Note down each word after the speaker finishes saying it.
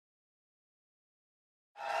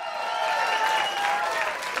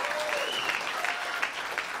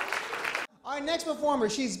Our next performer,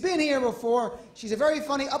 she's been here before. She's a very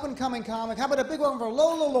funny up-and-coming comic. How about a big one for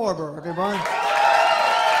Lola Lorber, everyone?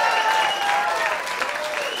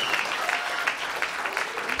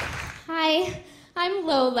 Hi, I'm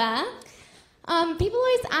Lola. People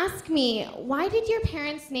always ask me, why did your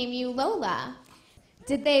parents name you Lola?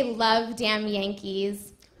 Did they love damn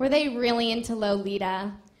Yankees? Were they really into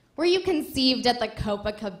Lolita? Were you conceived at the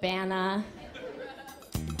Copacabana?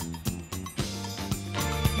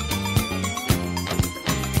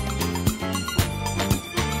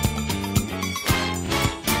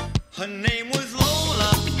 Her name was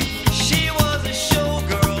Lola, she was a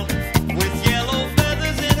showgirl, with yellow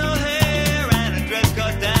feathers in her hair and a dress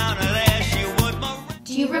cut down her there. She was my...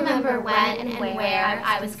 Do you remember when and where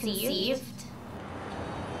I was conceived?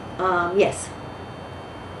 Yes.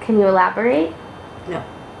 Can you elaborate? No.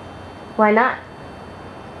 Why not?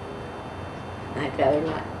 I'd rather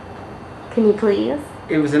not. Can you please?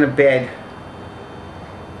 It was in a bed.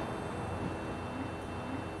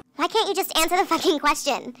 Why can't you just answer the fucking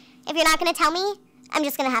question? If you're not gonna tell me, I'm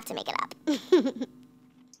just gonna have to make it up.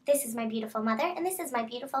 This is my beautiful mother, and this is my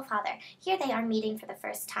beautiful father. Here they are meeting for the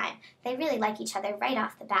first time. They really like each other right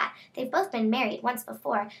off the bat. They've both been married once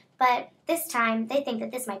before, but this time they think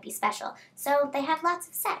that this might be special. So they have lots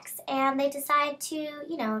of sex, and they decide to,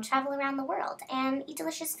 you know, travel around the world and eat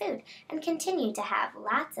delicious food and continue to have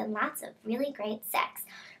lots and lots of really great sex.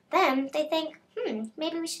 Then they think,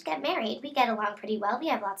 maybe we should get married. We get along pretty well, we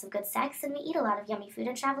have lots of good sex, and we eat a lot of yummy food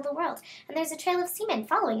and travel the world. And there's a trail of semen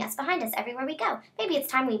following us, behind us, everywhere we go. Maybe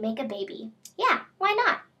it's time we make a baby. Yeah, why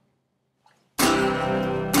not?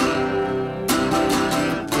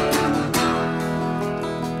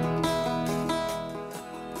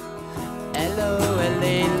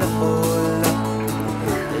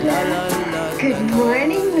 Good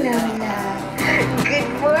morning, Lola. Good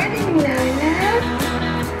morning, Lola.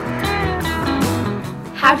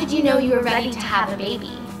 How did you know you were ready to have a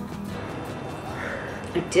baby?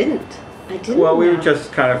 I didn't. Well, we were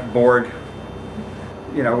just kind of bored.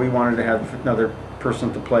 You know, we wanted to have another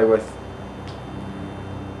person to play with.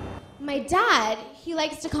 My dad, he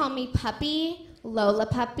likes to call me Puppy, Lola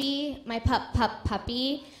Puppy, my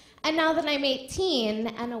puppy. And now that I'm 18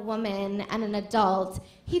 and a woman and an adult,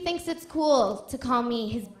 he thinks it's cool to call me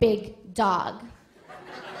his big dog.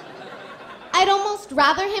 I'd almost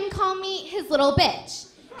rather him call me his little bitch.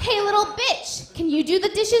 Hey, little bitch, can you do the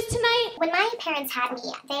dishes tonight? When my parents had me,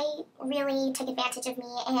 they really took advantage of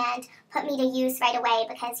me and put me to use right away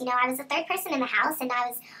because, you know, I was the third person in the house and I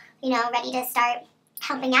was, you know, ready to start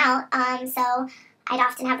helping out. So I'd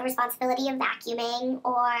often have the responsibility of vacuuming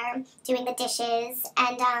or doing the dishes.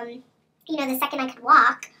 And, you know, the second I could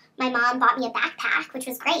walk, my mom bought me a backpack, which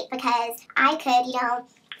was great because I could, you know,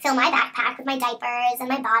 fill my backpack with my diapers and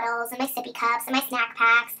my bottles and my sippy cups and my snack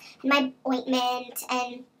packs and my ointment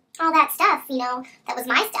and all that stuff, you know, that was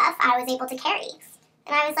my stuff, I was able to carry.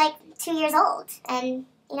 And I was like 2 years old and,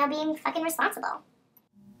 you know, being fucking responsible.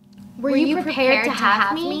 Were you prepared to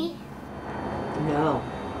have me? No,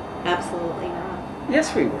 absolutely not.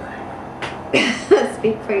 Yes, we were.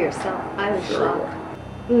 Speak for yourself. I was Sure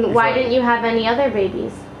shocked. Why didn't you have any other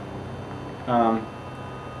babies?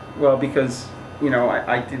 Well, because, you know,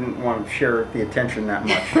 I didn't want to share the attention that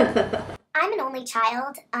much. I'm an only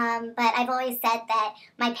child, but I've always said that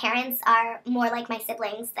my parents are more like my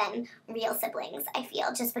siblings than real siblings, I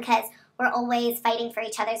feel, just because we're always fighting for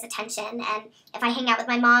each other's attention, and if I hang out with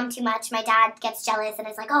my mom too much, my dad gets jealous and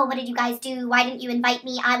is like, oh, what did you guys do? Why didn't you invite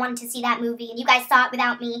me? I wanted to see that movie, and you guys saw it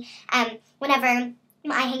without me. Whenever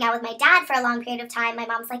I hang out with my dad for a long period of time, my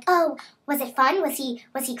mom's like, oh, was it fun? Was he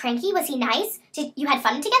cranky? Was he nice? You had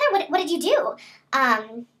fun together? What did you do?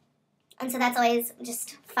 And so that's always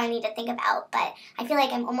just funny to think about, but I feel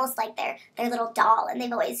like I'm almost like their little doll, and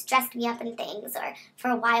they've always dressed me up in things, or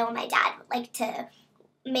for a while my dad would like to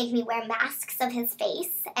make me wear masks of his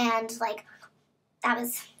face, and like, that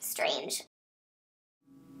was strange.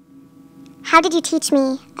 How did you teach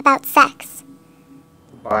me about sex?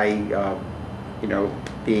 By, you know,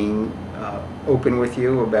 being open with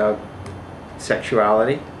you about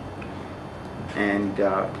sexuality and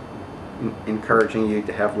encouraging you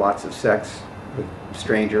to have lots of sex with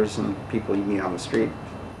strangers and people you meet on the street.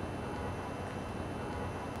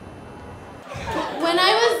 When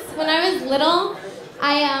I was little,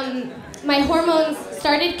 my hormones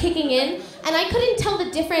started kicking in, and I couldn't tell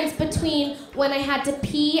the difference between when I had to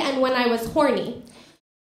pee and when I was horny.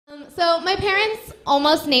 So my parents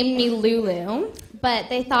almost named me Lulu, but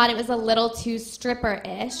they thought it was a little too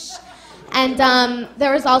stripper-ish. And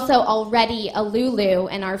there was also already a Lulu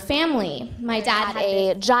in our family. My dad had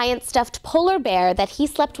a giant stuffed polar bear that he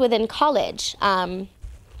slept with in college.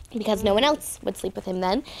 because no one else would sleep with him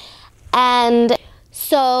then. And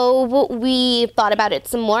so we thought about it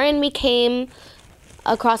some more, and we came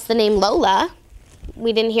across the name Lola.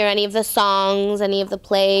 We didn't hear any of the songs, any of the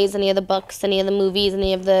plays, any of the books, any of the movies,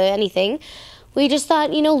 any of the anything. We just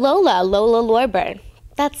thought, Lola Lorber.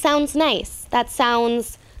 That sounds nice. That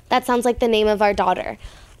sounds like the name of our daughter.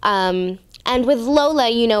 And with Lola,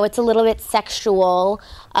 it's a little bit sexual.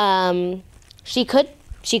 She could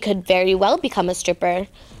very well become a stripper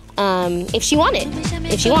if she wanted,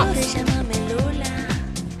 if she wants.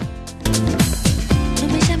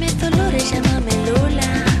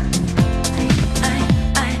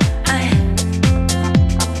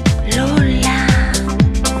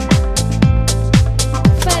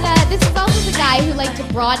 Who liked to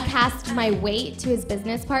broadcast my weight to his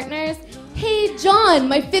business partners. Hey, John,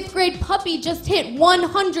 my 5th grade puppy just hit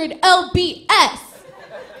 100 lbs.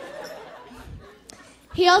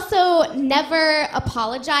 He also never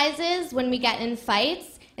apologizes when we get in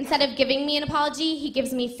fights. Instead of giving me an apology, he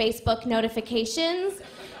gives me Facebook notifications.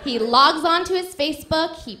 He logs onto his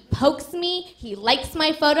Facebook, he pokes me, he likes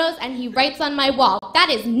my photos, and he writes on my wall. That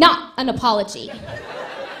is not an apology.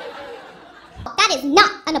 That is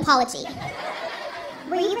not an apology.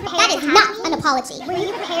 Were you prepared that is not an apology. Were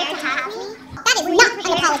you prepared to have me? That is not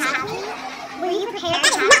an apology. Were you prepared to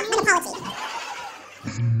have me? That is not an apology.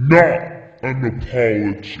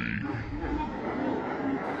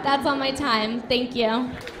 That's all my time. Thank you.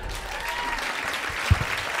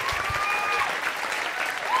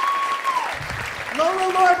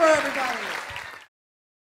 Lola Lorber, everybody.